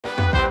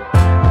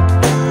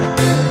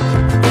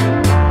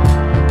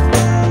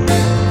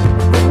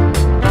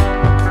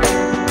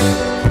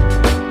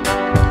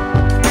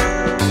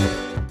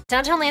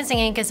Downtown Lansing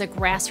Inc. is a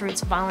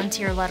grassroots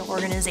volunteer-led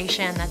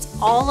organization that's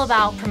all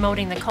about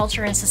promoting the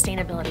culture and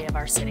sustainability of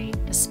our city.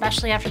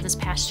 Especially after this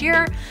past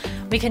year,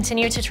 we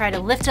continue to try to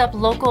lift up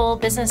local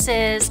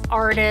businesses,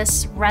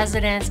 artists,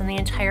 residents, and the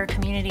entire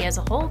community as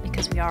a whole,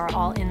 because we are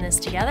all in this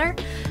together,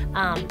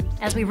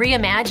 as we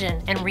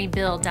reimagine and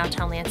rebuild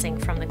downtown Lansing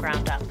from the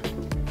ground up.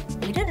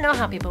 We didn't know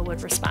how people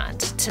would respond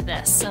to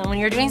this. So when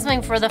you're doing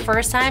something for the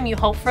first time, you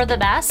hope for the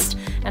best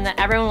and that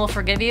everyone will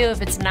forgive you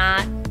if it's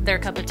not their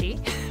cup of tea,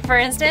 for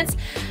instance.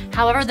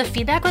 However, the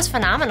feedback was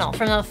phenomenal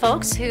from the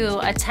folks who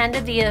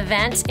attended the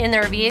event in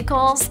their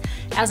vehicles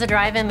as a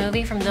drive-in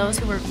movie, from those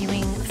who were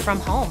viewing from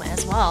home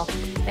as well.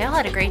 They all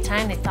had a great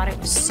time. They thought it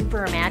was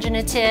super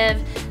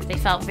imaginative. They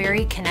felt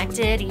very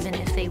connected, even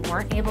if they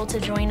weren't able to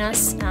join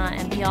us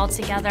and be all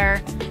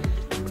together.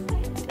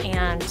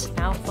 And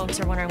now folks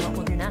are wondering what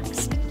we'll do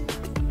next.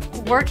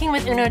 Working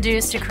with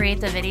UnoDeuce to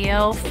create the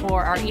video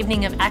for our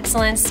Evening of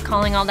Excellence,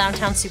 calling all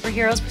downtown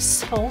superheroes, was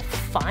so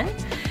fun.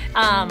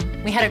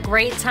 We had a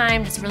great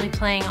time just really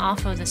playing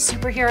off of the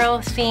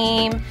superhero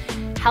theme,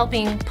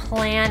 helping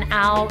plan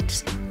out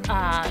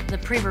the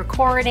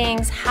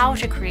pre-recordings, how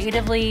to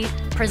creatively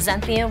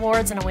present the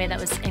awards in a way that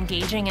was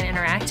engaging and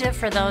interactive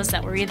for those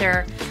that were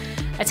either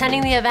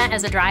attending the event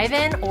as a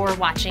drive-in or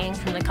watching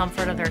from the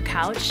comfort of their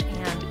couch.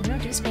 And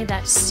UnoDeuce made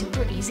that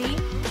super easy,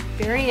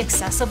 very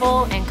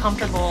accessible and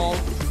comfortable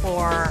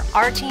for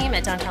our team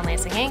at Downtown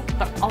Lansing Inc.,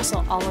 but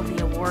also all of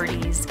the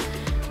awardees,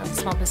 the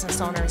small business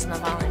owners and the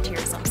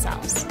volunteers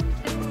themselves.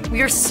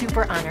 We are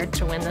super honored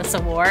to win this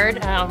award.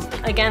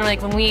 Again,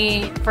 like when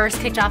we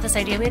first kicked off this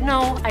idea, we had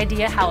no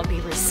idea how it would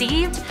be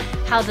received,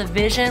 how the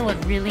vision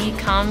would really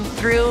come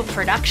through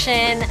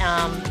production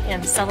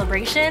and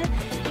celebration,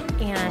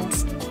 and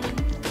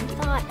we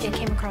thought it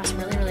came across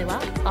really, really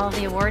well. All of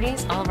the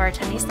awardees, all of our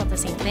attendees thought the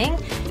same thing,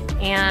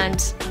 and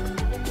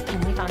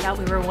when we found out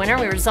we were a winner,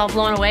 we were just all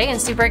blown away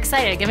and super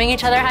excited, giving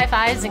each other high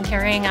fives and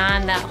carrying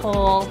on that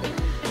whole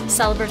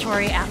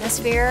celebratory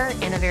atmosphere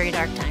in a very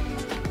dark time.